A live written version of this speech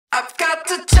I've got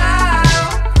the time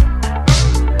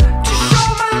to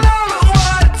show my love and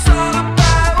what it's all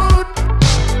about.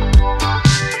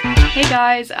 Hey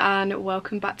guys, and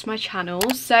welcome back to my channel.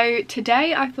 So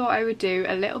today I thought I would do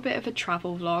a little bit of a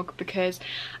travel vlog because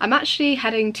I'm actually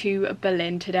heading to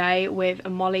Berlin today with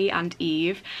Molly and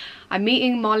Eve. I'm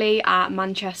meeting Molly at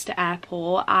Manchester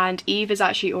Airport and Eve is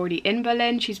actually already in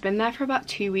Berlin. She's been there for about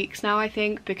 2 weeks now, I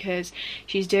think, because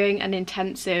she's doing an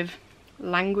intensive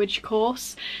language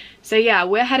course. So yeah,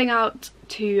 we're heading out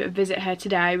to visit her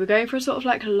today. We're going for a sort of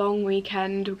like a long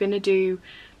weekend. We're gonna do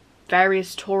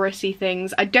various touristy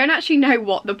things. I don't actually know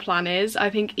what the plan is.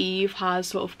 I think Eve has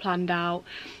sort of planned out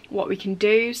what we can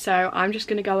do, so I'm just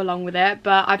gonna go along with it.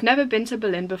 But I've never been to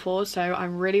Berlin before, so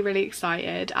I'm really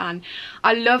excited, and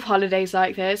I love holidays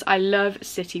like this. I love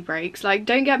city breaks. Like,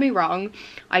 don't get me wrong,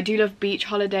 I do love beach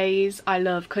holidays, I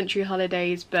love country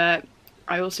holidays, but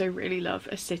I also really love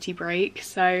a city break.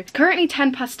 So it's currently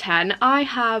 10:10. I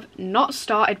have not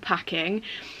started packing.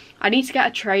 I need to get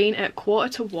a train at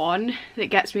 1:45 that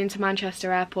gets me into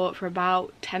Manchester Airport for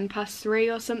about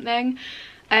 3:10 or something.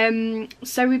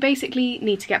 So we basically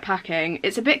need to get packing.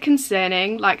 It's a bit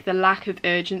concerning, like the lack of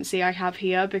urgency I have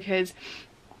here, because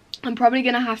I'm probably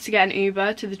going to have to get an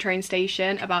Uber to the train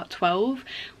station about 12,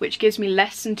 which gives me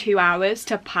less than 2 hours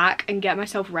to pack and get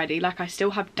myself ready. Like, I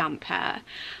still have damp hair,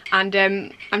 and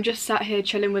I'm just sat here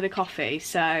chilling with a coffee,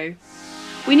 so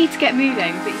we need to get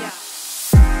moving. But yeah.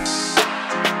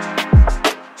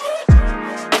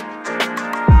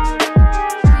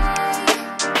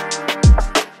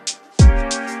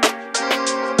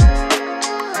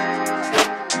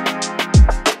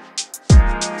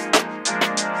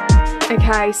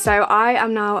 Okay, so I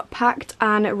am now packed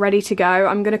and ready to go.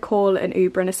 I'm going to call an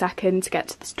Uber in a second to get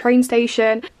to this train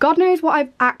station. God knows what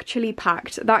I've actually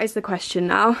packed. That is the question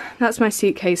now. That's my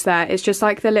suitcase there. It's just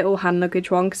like the little hand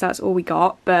luggage one because that's all we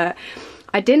got. But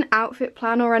I didn't outfit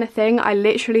plan or anything. I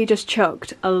literally just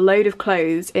chucked a load of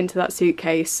clothes into that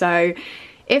suitcase. So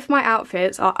if my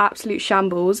outfits are absolute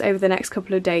shambles over the next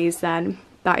couple of days, then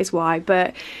that is why.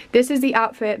 But this is the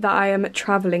outfit that I am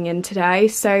travelling in today.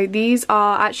 So these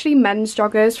are actually men's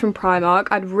joggers from Primark.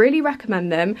 I'd really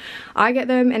recommend them. I get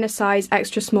them in a size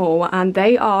extra small and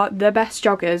they are the best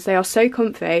joggers. They are so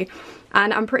comfy,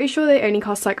 and I'm pretty sure they only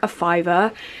cost like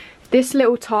 $5. This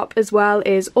little top as well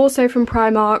is also from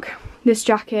Primark. This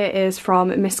jacket is from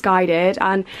Misguided,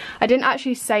 and I didn't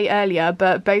actually say earlier,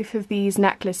 but both of these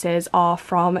necklaces are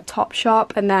from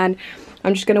Topshop, and then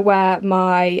I'm just going to wear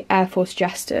my Air Force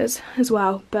Jesters as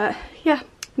well. But yeah,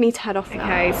 need to head off now.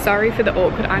 Okay, sorry for the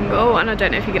awkward angle, and I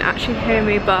don't know if you can actually hear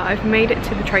me, but I've made it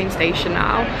to the train station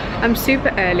now. I'm super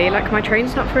early, like my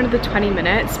train's not for another 20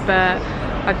 minutes, but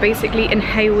I've basically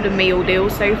inhaled a meal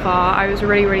deal so far. I was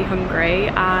really hungry,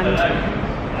 and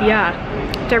yeah,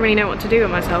 don't really know what to do with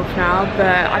myself now.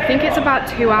 But I think it's about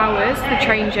 2 hours, the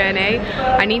train journey.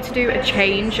 I need to do a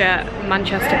change at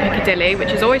Manchester Piccadilly, which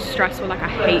is always stressful. Like, I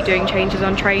hate doing changes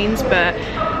on trains, but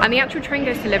and the actual train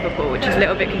goes to Liverpool, which is a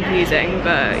little bit confusing,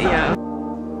 but yeah.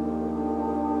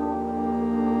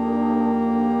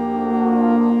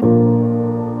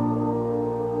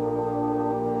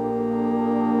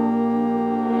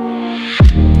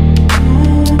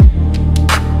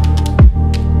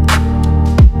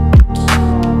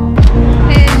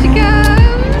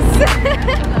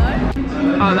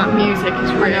 Oh, that music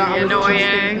is really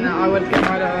annoying. I would get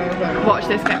my watch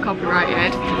this get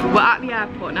copyrighted. We're at the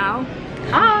airport now.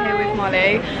 Hi. Here with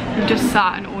Molly. We've just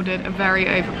sat and ordered a very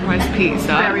overpriced pizza.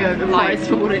 Very overpriced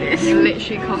for what it is. It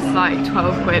literally cost like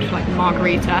 12 quid for like a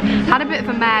margarita. Had a bit of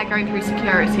a mare going through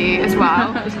security as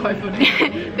well. That was quite funny.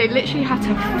 They literally had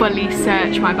to fully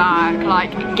search my bag,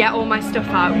 like get all my stuff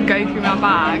out, go through my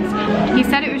bags. He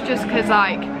said it was just because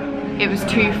like it was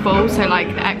too full, so like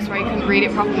the x-ray couldn't read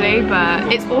it properly,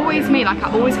 but it's always me, like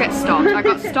I always get stopped. I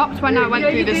got stopped when I went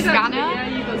through the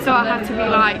scanner, so I had to be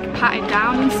like patted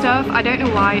down and stuff. I don't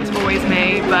know why, it's always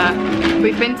me. But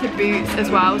we've been to Boots as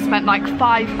well, spent like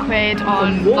 5 quid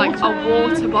on like a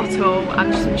water bottle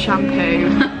and some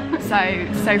shampoo.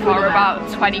 So far we're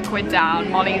about 20 quid down.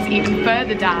 Molly's even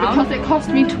further down. Because it cost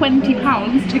me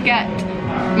 £20 to get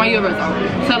my euros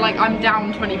out. So like I'm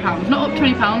down £20. Not up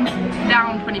 £20,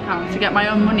 down £20 to get my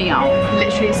own money out.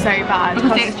 Literally so bad.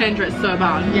 Because the exchange rate's so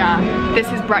bad. Yeah, this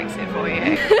is Brexit for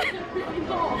you.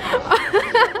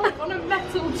 On a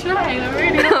metal tray, I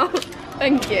really oh,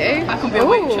 thank you. I can be a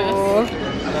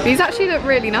waitress. These actually look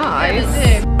really nice.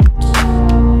 Yeah,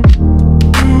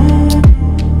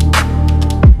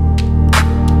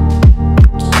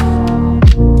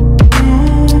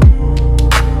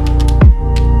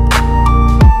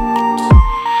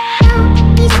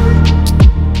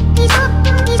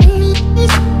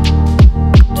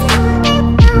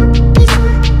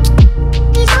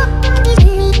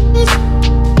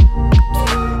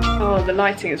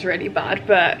 lighting is really bad,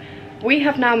 but we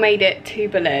have now made it to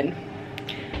Berlin.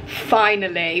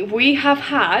 Finally, we have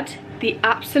had the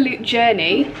absolute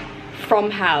journey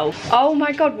from hell. Oh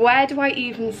my god, where do I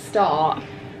even start?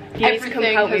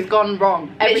 Everything has gone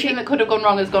wrong. Everything that could have gone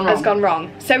wrong has gone wrong. Has gone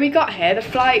wrong. So we got here, the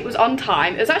flight was on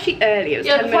time. It was actually early, it was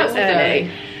 10 minutes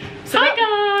early. So hi guys!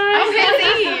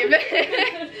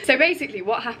 So basically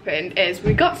what happened is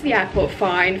we got to the airport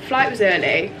fine, flight was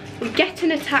early. We get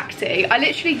in a taxi. I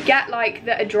literally get like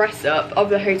the address up of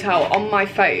the hotel on my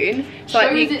phone. So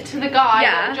shows it to the guy,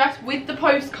 the address with the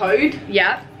postcode.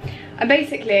 Yeah. And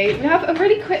basically we have a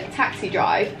really quick taxi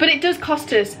drive, but it does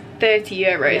cost us 30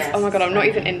 euros. Yes, oh my god, I'm not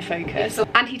even in focus.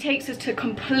 And he takes us to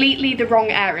completely the wrong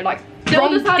area, like the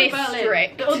wrong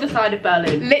district. The other side of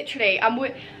Berlin. Literally, and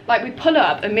we pull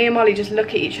up and me and Molly just look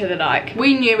at each other like,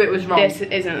 we knew it was wrong. This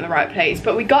isn't the right place.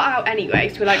 But we got out anyway,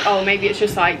 so we're like, oh, maybe it's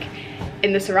just like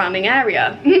in the surrounding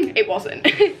area. It wasn't.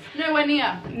 Nowhere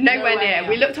near. Nowhere near.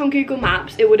 We looked on Google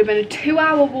Maps, it would have been a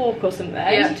 2-hour walk or something.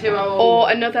 Yeah, 2 hour walk.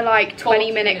 Or another like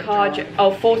 20-minute car,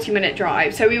 40-minute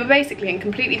drive. So we were basically in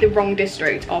completely the wrong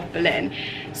district of Berlin.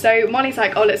 So Molly's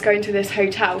like, oh, let's go into this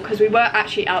hotel, because we were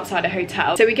actually outside a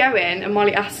hotel. So we go in and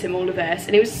Molly asks him all of this,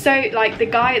 and he was so, like, the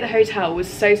guy at the hotel was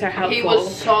so helpful. He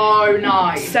was so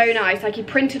nice. So nice. Like, he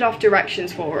printed off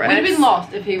directions for us. We'd have been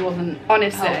lost if he wasn't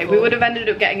honestly helpful. We would have ended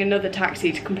up getting another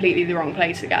taxi to completely the wrong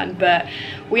place again. But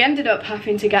we ended up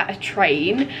having to get a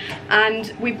train,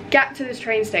 and we get to this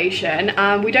train station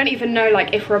and we don't even know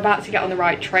like if we're about to get on the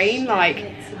right train,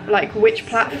 like which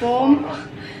platform.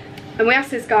 And we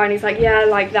asked this guy and he's like, yeah,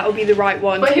 like that will be the right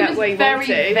one to get where you want to. But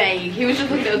he was very vague. He was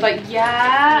just looking at us like,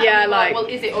 yeah, like, well,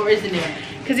 is it or isn't it?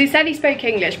 Because he said he spoke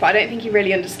English, but I don't think he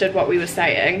really understood what we were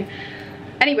saying.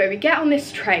 Anyway, we get on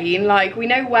this train, like we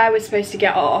know where we're supposed to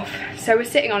get off. So we're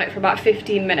sitting on it for about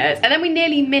 15 minutes. And then we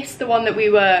nearly missed the one that we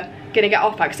were gonna get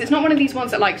off at, because it's not one of these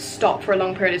ones that like stop for a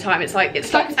long period of time. It's like, it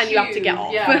stops and you have to get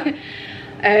off.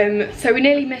 Yeah. So we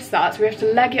nearly missed that, so we have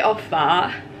to leg it off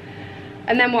that.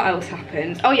 And then what else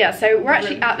happened? Oh yeah, so we're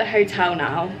actually at the hotel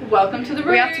now. Welcome to the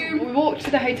room. We walked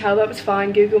to the hotel, that was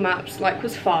fine. Google Maps like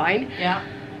was fine. Yeah.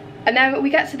 And then we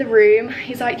get to the room,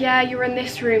 he's like, yeah, you're in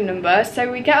this room number.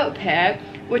 So we get up here,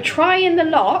 we're trying the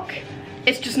lock,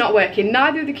 it's just not working.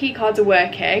 Neither of the key cards are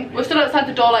working. We're still outside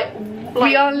the door like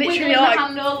we are literally like, the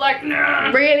handle, like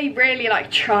really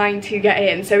like trying to get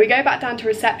in. So we go back down to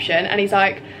reception and he's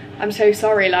like, I'm so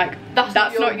sorry, like that's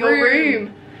not your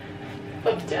room.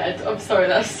 I'm dead. I'm sorry,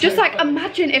 that's so just like funny.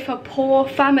 Imagine if a poor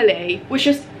family was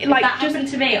just like, if that happened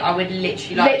to me, I would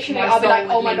literally like, I'd be like,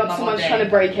 oh my god, someone's trying to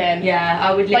break in. Yeah,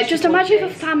 I would literally like, just imagine if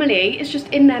a family is just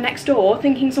in there next door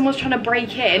thinking someone's trying to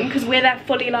break in because we're there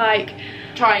fully like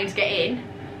trying to get in.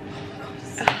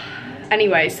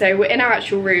 Anyway, so we're in our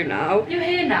actual room now. You're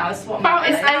here now, it's what?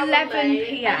 It's 11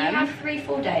 p.m. You have 3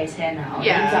 full days here now.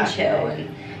 Yeah, you can chill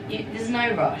and there's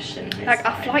no rush. And like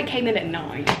our flight came in at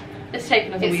 9. It's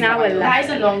taken us a It's week. now 11. That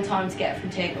is a long time to get from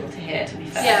Tegel to here, to be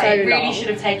fair. Yeah, So it really long. should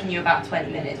have taken you about 20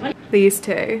 minutes. These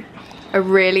two are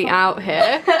really out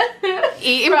here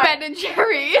eating Ben and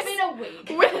Jerry's in a week.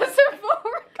 with a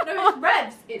Sephora. No, it's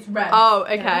Revs. It's Revs. Oh,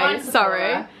 okay. Mine's Sorry.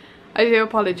 Sephora. I do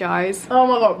apologise. Oh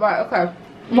my god, right, okay.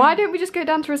 Why don't we just go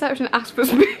down to reception and ask for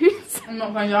spoons? I'm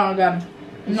not going down again.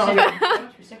 I'm not again.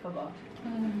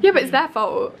 Yeah, but it's their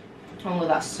fault. Oh,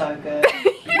 that's so good.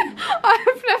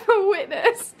 I've never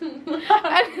witnessed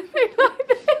anything like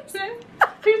this.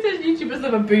 Who says YouTubers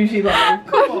live a bougie life?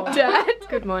 Come on. Dead.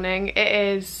 Good morning. It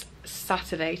is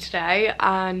Saturday today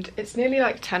and it's nearly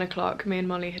like 10 o'clock. Me and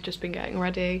Molly had just been getting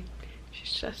ready.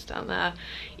 She's just down there.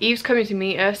 Eve's coming to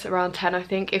meet us around 10, I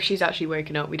think. If she's actually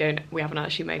woken up, we haven't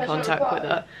actually made contact with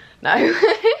her. No.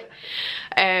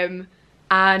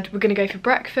 And we're gonna go for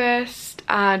breakfast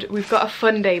and we've got a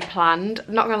fun day planned.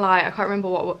 Not gonna lie, I can't remember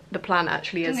what the plan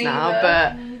actually is now,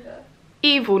 but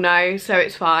Eve will know, so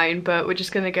it's fine. But we're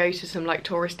just gonna go to some like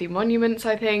touristy monuments,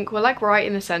 I think. We're like right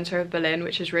in the center of Berlin,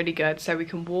 which is really good, so we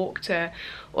can walk to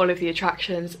all of the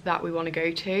attractions that we want to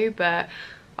go to. But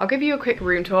I'll give you a quick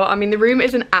room tour. I mean, the room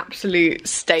is an absolute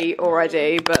state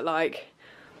already, but like,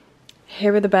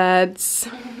 here are the beds,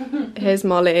 here's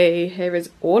Molly, here is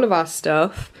all of our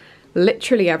stuff,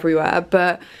 literally everywhere.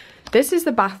 But this is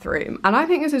the bathroom, and I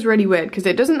think this is really weird because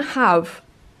it doesn't have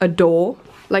a door.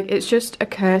 Like, it's just a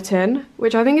curtain,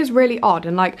 which I think is really odd.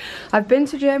 And like, I've been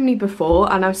to Germany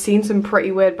before and I've seen some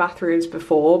pretty weird bathrooms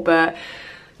before, but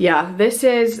yeah, this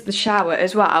is the shower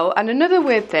as well. And another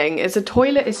weird thing is the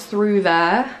toilet is through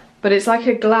there, but it's like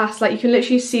a glass, like you can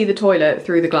literally see the toilet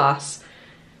through the glass,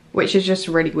 which is just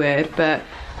really weird. But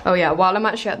oh yeah, while I'm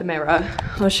actually at the mirror,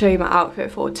 I'll show you my outfit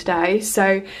for today.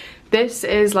 So this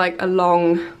is like a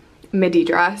long midi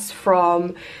dress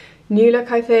from New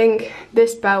Look, I think.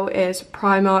 This belt is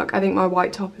Primark. I think my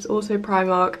white top is also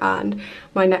Primark, and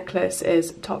my necklace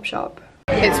is Topshop.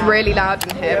 It's really loud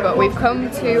in here, but we've come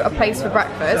to a place for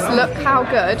breakfast. Look how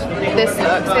good this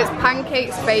looks. It's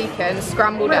pancakes, bacon,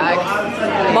 scrambled egg.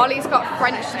 Molly's got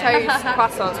French toast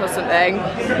croissants or something.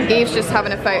 Eve's just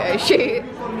having a photo shoot.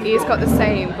 He's got the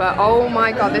same, but oh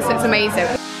my god, this looks amazing.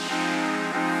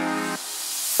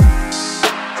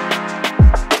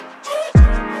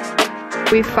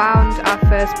 We found our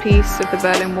first piece of the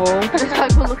Berlin Wall. It's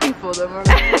like we're looking for them.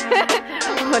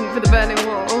 Hunt for the Berlin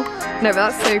Wall. No, but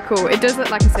that's so cool. It does look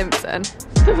like a Simpson.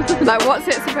 Like, what's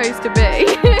it supposed to be?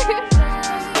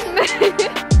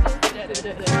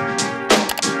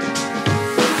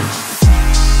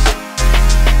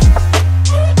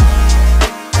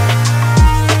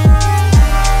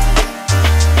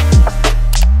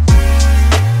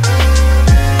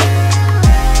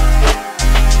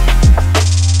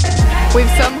 We've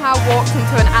somehow walked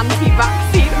into an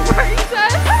anti-vaccine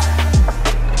protest.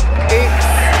 Oops.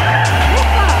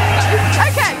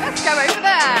 Okay, let's go over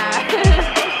there.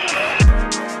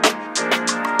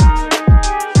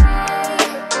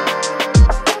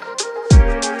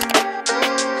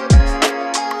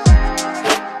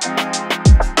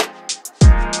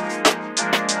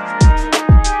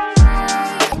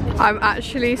 I'm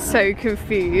actually so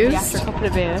confused. After a couple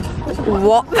of beers.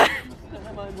 What?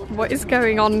 What is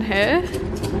going on here?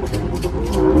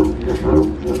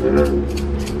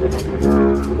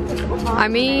 I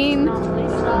mean,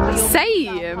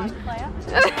 same.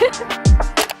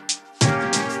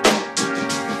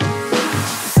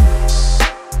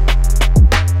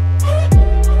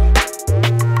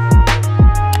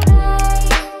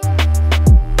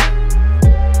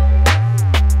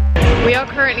 We are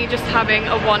currently just having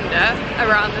a wander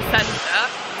around the centre.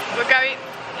 We're going,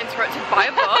 interrupted by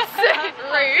a bus.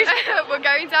 Rude. We're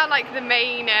going down like the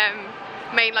main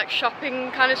like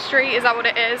shopping kind of street. Is that what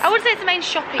it is? I would say it's the main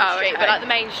shopping street, but like the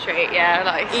main street, yeah.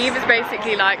 Like Eve is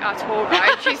basically like our tour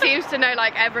guide. She seems to know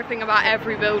like everything about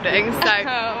every building.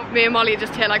 So me and Molly are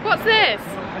just here like, what's this?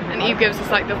 And Eve gives us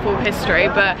like the full history.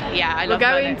 But yeah, we're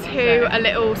going to a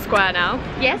little square now.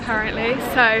 Yes. Apparently.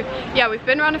 So yeah, we've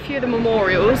been around a few of the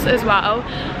memorials as well.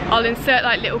 I'll insert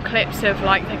like little clips of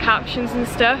like the captions and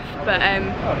stuff. But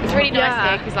it's really nice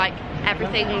here because like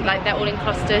everything, like they're all in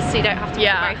clusters, so you don't have to go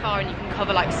very far, and you can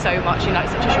cover like so much in like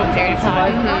such a short period of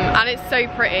time. And it's so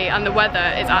pretty, and the weather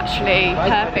is actually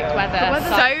perfect weather. The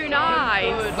weather's so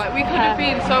nice. Good. Like we could have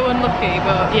been so unlucky,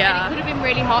 but yeah, and it could have been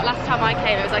really hot. Last time I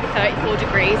came, it was like 34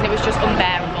 degrees, and it was just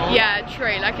unbearable. Yeah,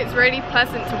 true. Like it's really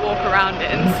pleasant to walk around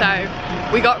in, so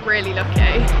we got really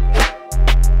lucky.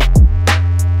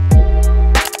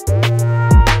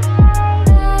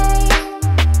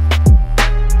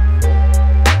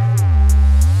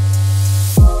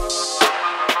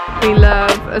 We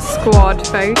love a squad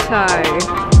photo.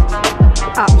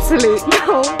 Absolute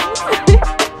gold.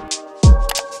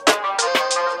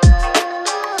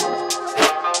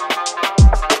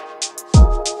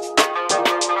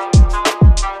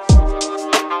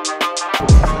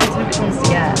 Which ones to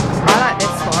get? I like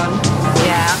this one.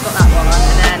 Yeah, I've got that one,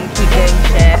 and then keep doing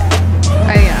shit.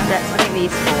 Oh yeah. I think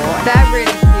these four. They're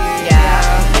really cute. Yeah.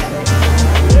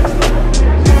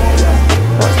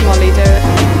 What's Molly doing?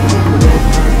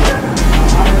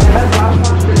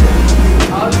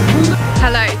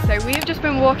 Hello, so we've just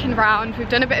been walking around, we've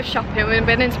done a bit of shopping, we've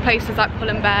been into places like Pull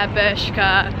 & Bear,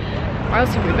 Bershka, where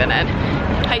else have we been in?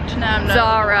 H&M,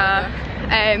 Zara,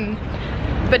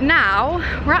 but now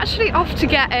we're actually off to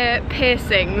get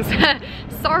piercings.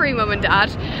 Sorry Mum and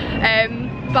Dad,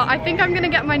 but I think I'm gonna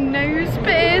get my nose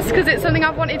pierced because it's something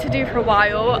I've wanted to do for a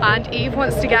while, and Eve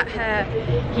wants to get her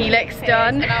helix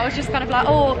done. And I was just kind of like,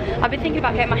 oh, I've been thinking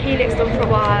about getting my helix done for a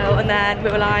while, and then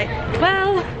we were like,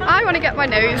 well, I want to get my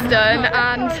nose done,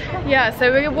 and yeah,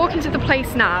 so we're walking to the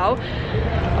place now.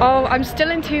 Oh, I'm still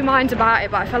in two minds about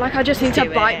it, but I feel like I just need to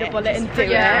bite the bullet and do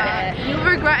it. You'll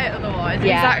regret it otherwise.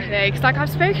 Yeah. Exactly, because like I've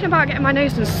spoken about getting my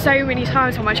nose done so many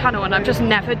times on my channel, and I've just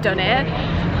never done it.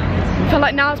 I feel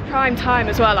like now's prime time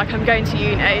as well, like I'm going to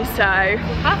uni, so...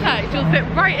 Perfect, you'll fit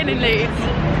right in Leeds.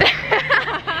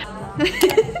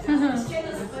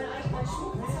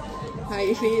 How are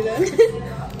you feeling?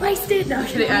 wasted. No,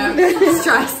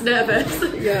 Stressed, nervous.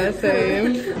 Yeah,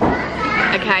 same.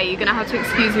 Okay, you're gonna have to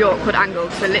excuse the awkward angle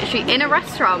because we're literally in a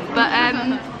restaurant, but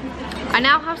I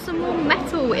now have some more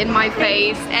metal in my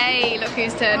face. Hey, look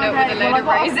who's turned up with a load of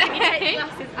rosé.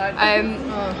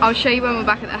 I'll show you when we're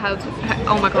back at the hotel.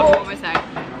 Oh my god, what am I saying?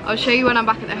 I'll show you when I'm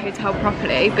back at the hotel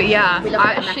properly. But yeah,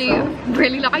 I actually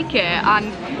really like it, and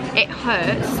it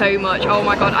hurts so much. Oh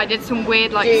my god, I did some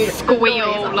weird like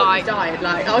squeal like. Died.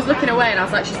 Like I was looking away and I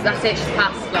was like, that's it, she's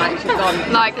passed. Like she's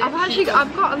gone. Like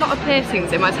I've got a lot of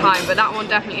piercings in my time, but that one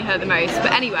definitely hurt the most.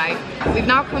 But anyway, we've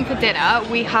now come for dinner.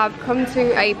 We have come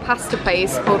to a pasta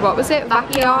place called, what was it?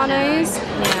 Vacchiano's.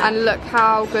 Yeah. And look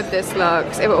how good this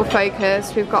looks. It will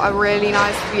focus. We've got a really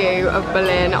nice view of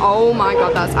Berlin. Oh my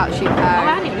god, that's actually Oh,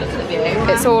 I hadn't even looked at the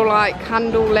view. It's all like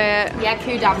candle lit. Yeah,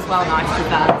 Kudam's well nice with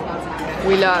that.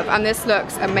 We love, and this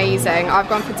looks amazing. I've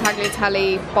gone for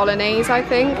tagliatelle bolognese, I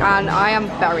think, and I am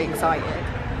very excited.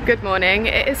 Good morning,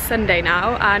 it is Sunday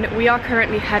now, and we are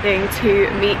currently heading to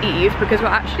meet Eve because we're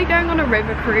actually going on a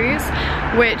river cruise,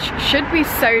 which should be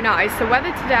so nice. The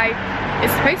weather today is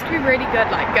supposed to be really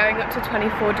good, like going up to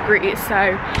 24 degrees,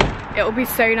 so it'll be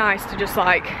so nice to just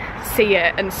like see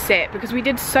it and sit, because we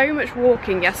did so much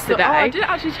walking yesterday. Oh, I didn't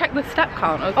actually check the step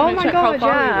count. Oh my god,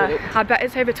 yeah. I bet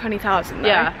it's over 20,000 though.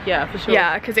 Yeah, for sure.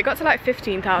 Yeah, because it got to like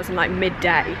 15,000 like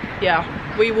midday. Yeah,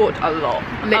 we walked a lot.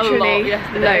 Literally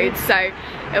yesterday. Loads. So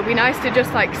it'll be nice to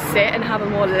just like sit and have a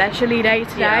more leisurely day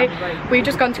today. Yeah, we've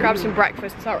just gone to grab some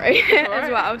breakfast, sorry, as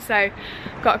well. So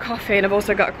got a coffee, and I've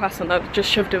also got a croissant that I've just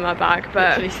shoved in my bag,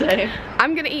 but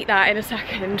I'm gonna eat that in a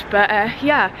second. But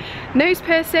yeah, nose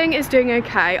piercing is doing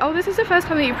okay. Oh, this is the first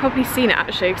time that you've probably seen it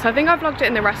actually, because I think I vlogged it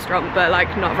in the restaurant, but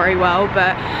like not very well.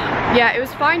 But yeah, it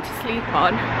was fine to sleep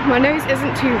on. My nose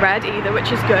isn't too red either,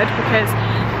 which is good, because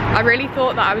I really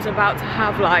thought that I was about to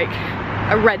have like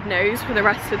a red nose for the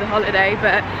rest of the holiday,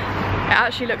 but it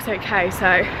actually looks okay, so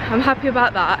I'm happy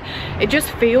about that. It just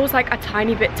feels like a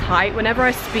tiny bit tight whenever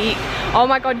I speak. Oh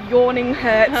my god, yawning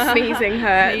hurts, sneezing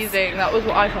hurts. Sneezing, that was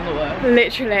what I found the worst.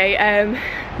 Literally,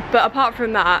 but apart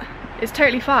from that, it's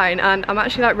totally fine, and I'm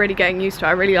actually like really getting used to it.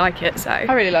 I really like it, so.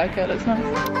 I really like it, it's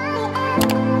nice.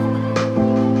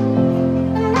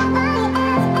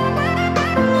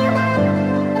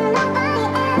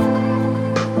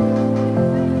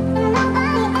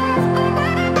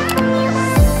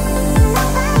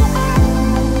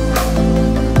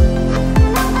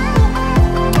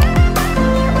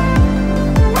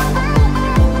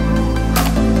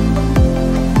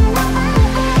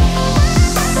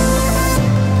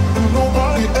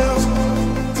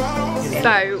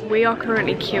 So we are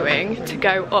currently queuing to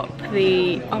go up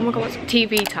the, oh my god, what's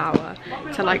TV tower,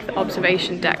 to like the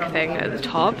observation deck thing at the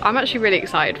top. I'm actually really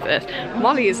excited for this.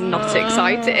 Molly is not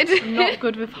excited. Not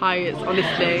good with heights,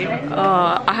 honestly.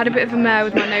 I had a bit of a mare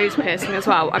with my nose piercing as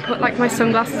well. I put like my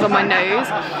sunglasses on my nose,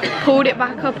 pulled it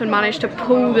back up, and managed to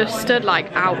pull the stud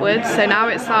like outwards. So now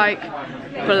it's like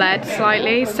bled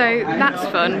slightly, so that's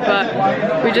fun. But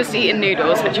we're just eating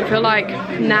noodles, which I feel like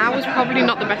now was probably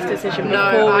not the best decision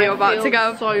before we were about to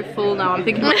go. So full now. I'm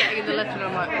thinking about getting the lift, and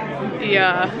I'm like,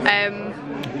 yeah.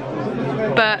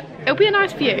 But it'll be a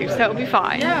nice view, so it'll be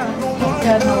fine. yeah.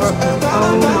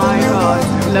 Oh my god,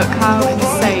 look how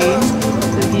insane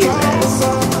the view is.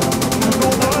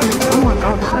 Oh my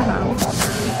god, what the hell?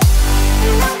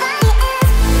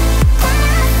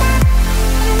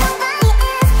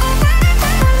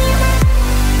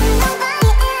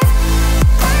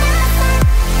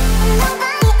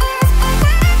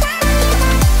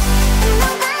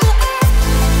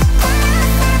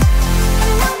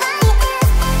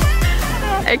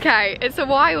 Okay, it's a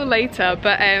while later,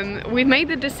 but we've made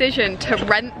the decision to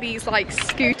rent these like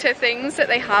scooter things that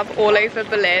they have all over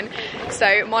Berlin.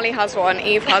 So Molly has one,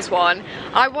 Eve has one.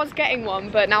 I was getting one,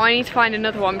 but now I need to find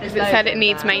another one because it said it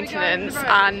needs maintenance,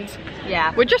 and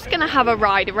yeah, we're just gonna have a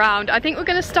ride around. I think we're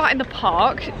gonna start in the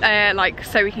park, like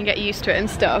so we can get used to it and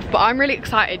stuff, but I'm really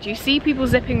excited. You see people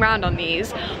zipping around on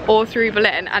these all through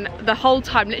Berlin, and the whole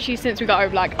time, literally since we got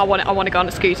over, like I want to go on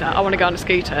a scooter, I want to go on a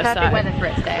scooter. Perfect weather for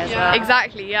it today as well.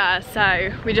 Exactly, yeah,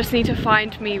 so we just need to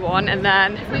find me one, and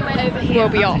then We went over here, we'll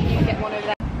be off. Get one over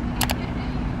there.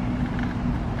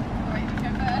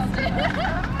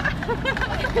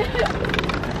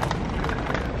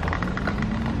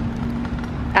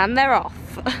 And they're off.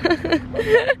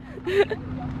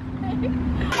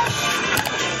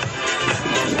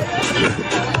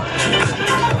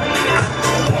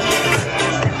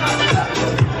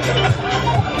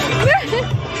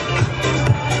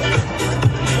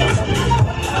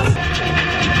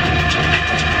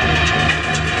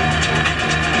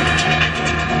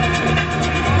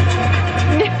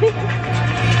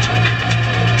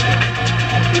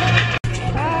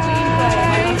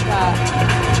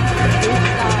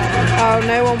 Oh,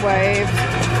 no one waved.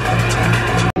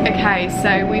 Okay, Okay,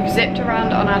 so we've zipped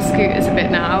around on our scooters a bit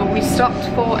now. We stopped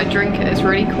for a drink at this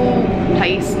really cool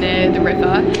place near the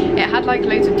river. It had like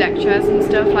loads of deck chairs and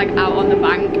stuff like out on the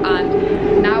bank,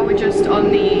 and now we're just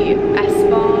on the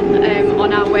S-Bahn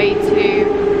on our way to,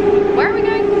 where are we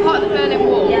going? Part of the Berlin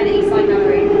Wall? Yeah, the East Side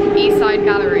Gallery. East Side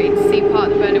Gallery to see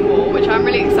part of the Berlin Wall, which I'm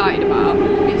really excited about.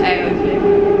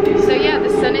 So yeah, the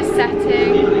sun is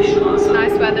setting, it's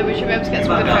nice weather, we should be able to get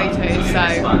some good photos, so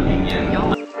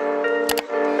yeah.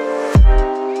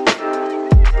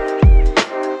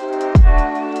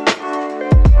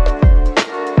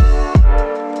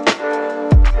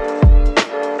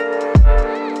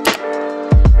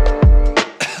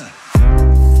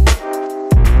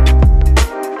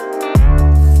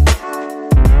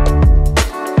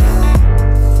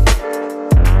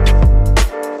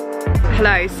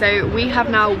 Hello, so we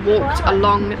have now walked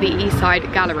along the East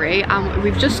Side Gallery and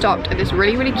we've just stopped at this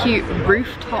really cute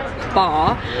rooftop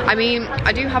bar. I mean,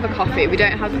 I do have a coffee, we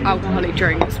don't have alcoholic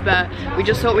drinks, but we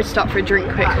just thought we'd stop for a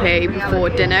drink quickly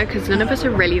before dinner because none of us are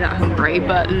really that hungry.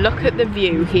 But look at the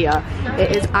view here,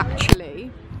 it is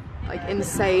actually like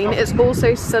insane. It's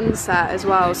also sunset as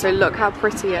well, so look how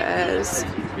pretty it is.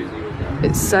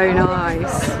 It's so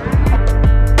nice.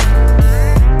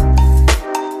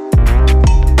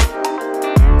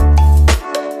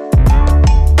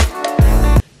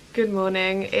 Good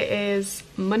morning, it is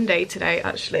Monday today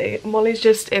actually. Molly's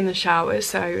just in the shower,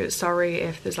 so sorry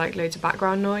if there's like loads of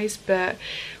background noise, but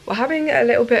we're having a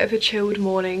little bit of a chilled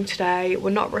morning today. We're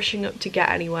not rushing up to get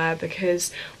anywhere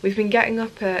because we've been getting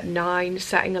up at 9,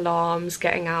 setting alarms,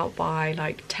 getting out by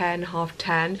like 10, half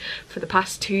 10 for the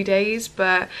past 2 days,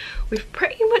 but we've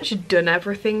pretty much done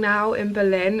everything now in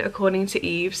Berlin according to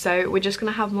Eve, so we're just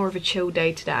gonna have more of a chill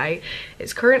day today.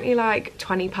 It's currently like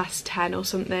 20 past 10 or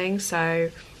something,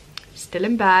 so still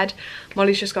in bed.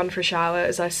 Molly's just gone for a shower,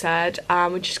 as I said.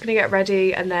 We're just gonna get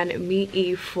ready and then meet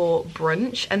Eve for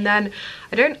brunch, and then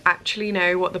I don't actually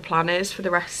know what the plan is for the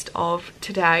rest of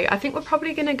today. I think we're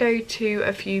probably gonna go to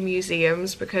a few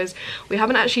museums because we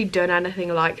haven't actually done anything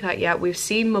like that yet. We've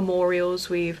seen memorials,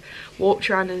 we've walked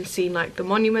around and seen like the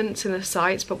monuments and the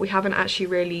sites, but we haven't actually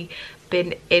really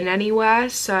been in anywhere.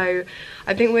 So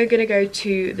I think we're gonna go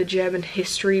to the German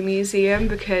History Museum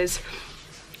because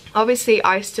obviously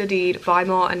I studied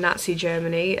Weimar and Nazi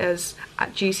Germany as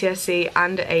at GCSE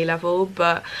and A-level,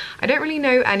 but I don't really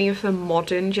know any of the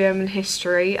modern German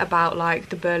history about like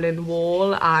the Berlin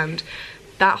Wall and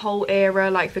that whole era,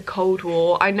 like the Cold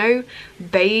War. I know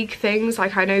vague things,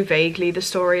 like I know vaguely the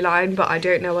storyline, but I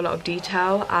don't know a lot of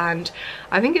detail, and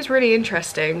I think it's really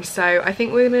interesting, so I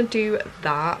think we're gonna do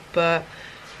that. But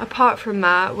apart from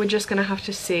that, we're just gonna have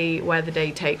to see where the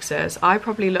day takes us. I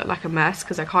probably look like a mess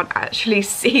because I can't actually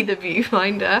see the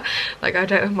viewfinder. Like I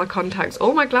don't have my contacts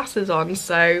or my glasses on,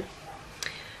 so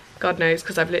God knows,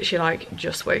 because I've literally like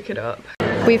just woken up.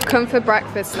 We've come for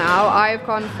breakfast now. I've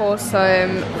gone for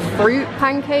some fruit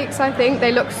pancakes, I think.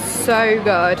 They look so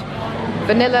good.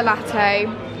 Vanilla latte.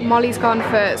 Molly's gone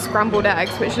for scrambled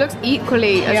eggs, which looks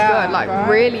equally as good, like right?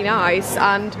 Really nice.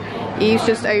 And Eve's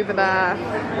just over there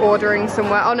ordering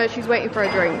somewhere. Oh no, she's waiting for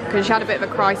a drink because she had a bit of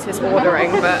a crisis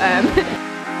ordering, but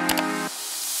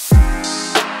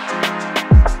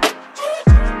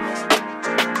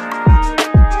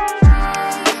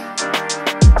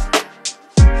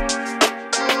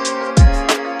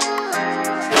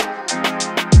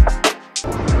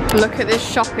look at this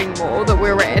shopping mall that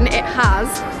we're in. It has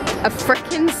a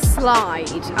freaking slide,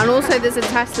 and also there's a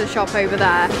Tesla shop over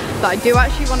there that I do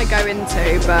actually want to go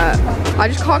into, but I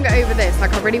just can't get over this.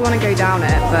 Like I really want to go down it,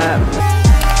 but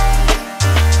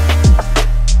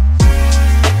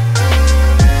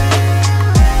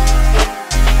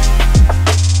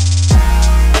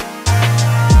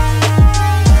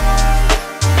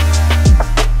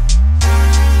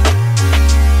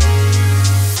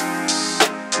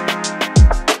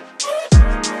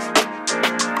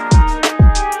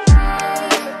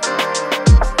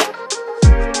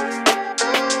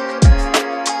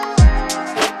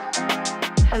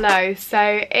hello, so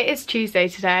it is Tuesday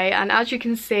today, and as you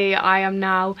can see I am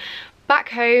now back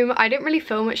home. I didn't really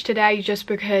film much today just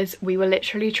because we were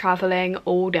literally travelling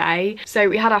all day. So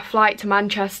we had our flight to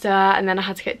Manchester and then I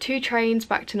had to get 2 trains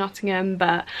back to Nottingham,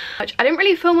 but I didn't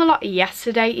really film a lot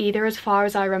yesterday either as far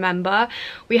as I remember.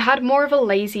 We had more of a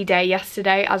lazy day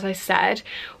yesterday, as I said.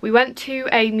 We went to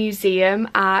a museum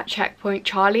at Checkpoint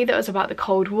Charlie that was about the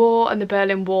Cold War and the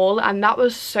Berlin Wall, and that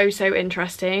was so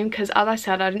interesting because, as I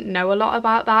said, I didn't know a lot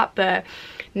about that, but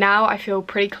now I feel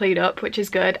pretty clued up, which is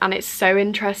good, and it's so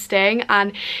interesting. thing,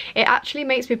 and it actually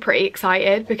makes me pretty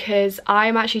excited because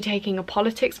I'm actually taking a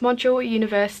politics module at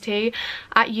university.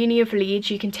 At Uni of Leeds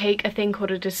you can take a thing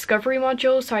called a discovery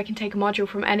module, so I can take a module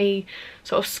from any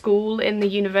sort of school in the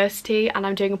university, and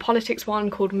I'm doing a politics one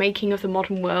called Making of the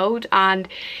Modern World, and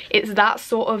it's that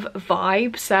sort of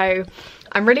vibe, so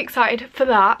I'm really excited for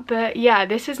that. But yeah,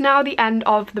 this is now the end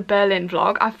of the Berlin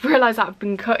vlog. I've realised that I've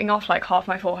been cutting off like half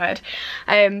my forehead,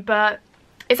 but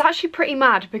it's actually pretty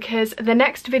mad because the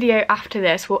next video after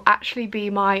this will actually be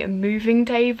my moving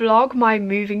day vlog, my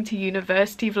moving to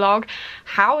university vlog.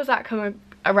 How has that come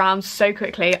around so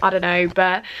quickly? I don't know,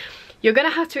 but you're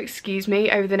gonna have to excuse me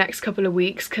over the next couple of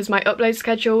weeks because my upload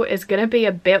schedule is gonna be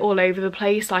a bit all over the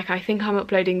place. Like, I think I'm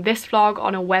uploading this vlog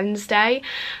on a Wednesday,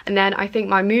 and then I think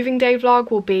my moving day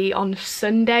vlog will be on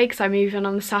Sunday because I move in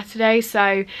on the Saturday.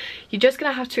 So you're just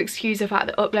gonna have to excuse the fact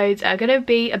that uploads are gonna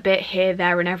be a bit here,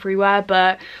 there and everywhere,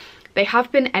 but they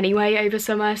have been anyway over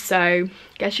summer, so I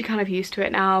guess you're kind of used to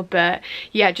it now. But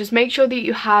yeah, just make sure that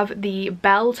you have the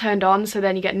bell turned on so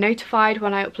then you get notified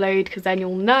when I upload, because then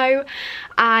you'll know.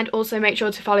 And also make sure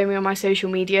to follow me on my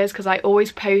social medias because I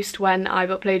always post when I've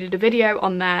uploaded a video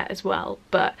on there as well.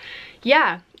 But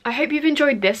yeah, I hope you've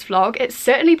enjoyed this vlog. It's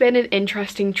certainly been an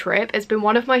interesting trip. It's been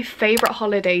one of my favourite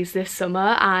holidays this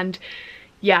summer, and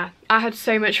yeah, I had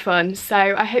so much fun. So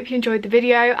I hope you enjoyed the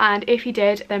video, and if you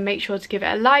did, then make sure to give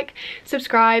it a like,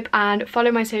 subscribe and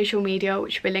follow my social media,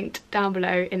 which will be linked down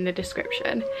below in the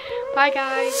description. Bye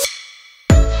guys.